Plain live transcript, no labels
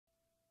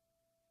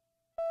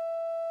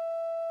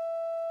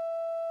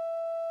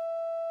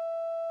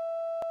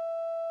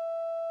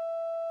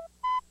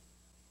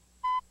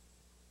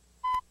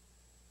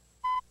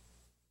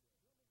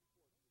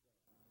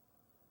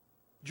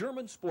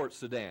German sports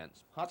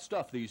sedans, hot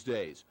stuff these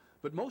days,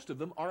 but most of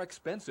them are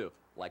expensive,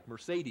 like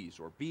Mercedes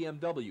or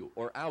BMW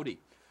or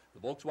Audi. The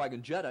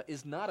Volkswagen Jetta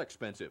is not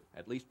expensive,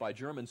 at least by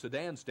German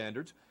sedan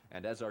standards,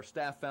 and as our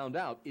staff found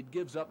out, it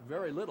gives up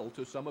very little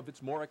to some of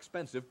its more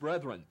expensive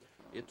brethren.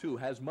 It too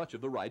has much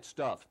of the right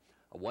stuff.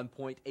 A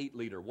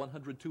 1.8-liter,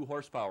 102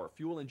 horsepower,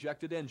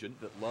 fuel-injected engine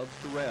that loves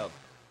to rev.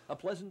 A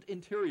pleasant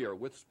interior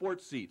with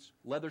sports seats,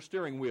 leather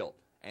steering wheel,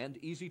 and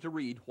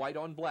easy-to-read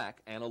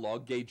white-on-black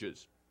analog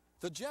gauges.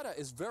 The Jetta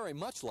is very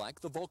much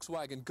like the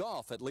Volkswagen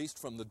Golf, at least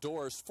from the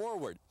doors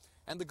forward.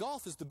 And the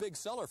Golf is the big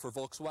seller for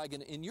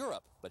Volkswagen in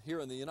Europe, but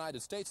here in the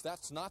United States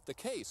that's not the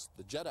case.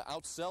 The Jetta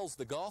outsells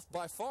the Golf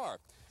by far.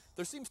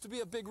 There seems to be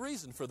a big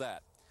reason for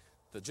that.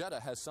 The Jetta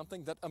has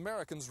something that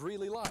Americans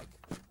really like: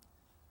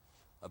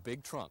 a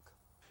big trunk.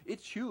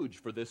 It's huge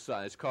for this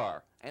size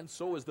car, and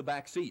so is the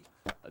back seat.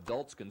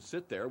 Adults can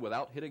sit there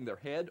without hitting their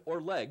head or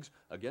legs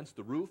against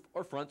the roof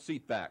or front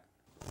seat back.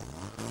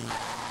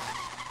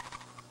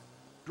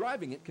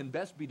 Driving it can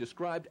best be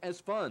described as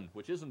fun,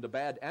 which isn't a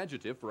bad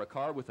adjective for a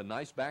car with a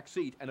nice back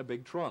seat and a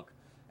big trunk.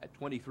 At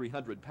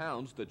 2,300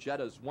 pounds, the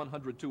Jetta's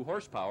 102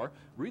 horsepower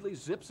really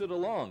zips it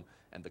along,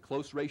 and the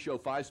close ratio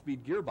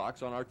 5-speed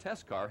gearbox on our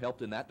test car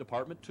helped in that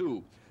department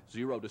too.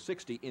 0 to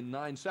 60 in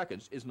 9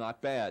 seconds is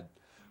not bad.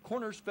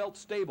 Corners felt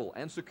stable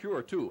and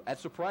secure too,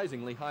 at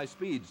surprisingly high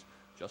speeds,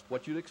 just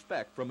what you'd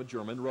expect from a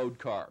German road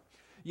car.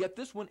 Yet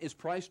this one is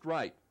priced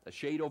right, a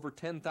shade over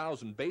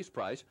 $10,000 base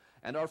price,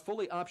 and our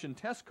fully optioned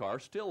test car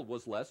still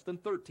was less than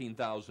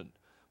 $13,000.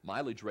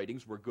 Mileage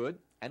ratings were good,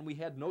 and we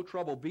had no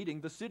trouble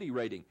beating the city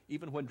rating,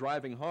 even when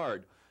driving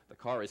hard. The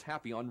car is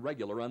happy on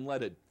regular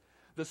unleaded.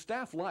 The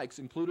staff likes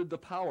included the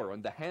power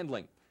and the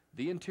handling,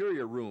 the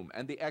interior room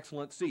and the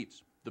excellent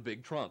seats, the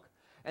big trunk,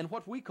 and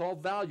what we call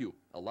value,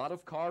 a lot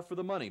of car for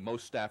the money,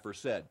 most staffers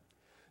said.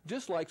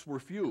 Dislikes were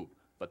few,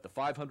 but the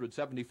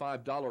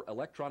 $575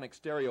 electronic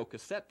stereo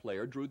cassette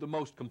player drew the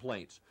most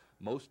complaints.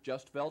 Most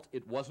just felt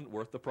it wasn't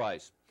worth the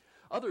price.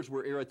 Others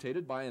were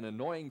irritated by an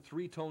annoying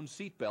 3-tone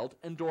seatbelt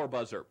and door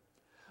buzzer.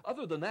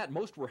 Other than that,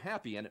 most were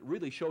happy, and it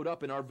really showed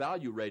up in our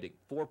value rating,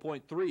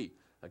 4.3.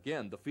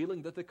 Again, the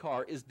feeling that the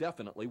car is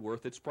definitely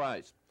worth its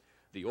price.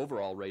 The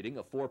overall rating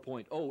of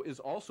 4.0 is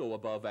also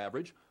above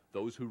average.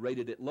 Those who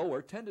rated it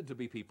lower tended to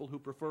be people who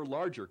prefer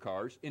larger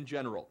cars in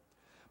general.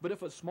 But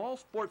if a small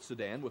sports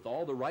sedan with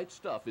all the right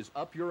stuff is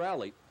up your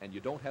alley and you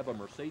don't have a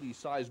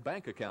Mercedes-sized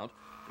bank account,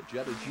 the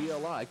Jetta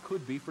GLI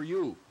could be for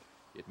you.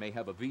 It may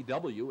have a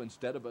VW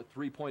instead of a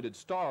 3-pointed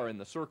star in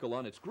the circle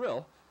on its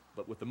grille,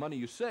 but with the money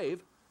you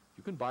save,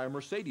 you can buy a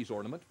Mercedes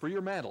ornament for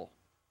your mantle.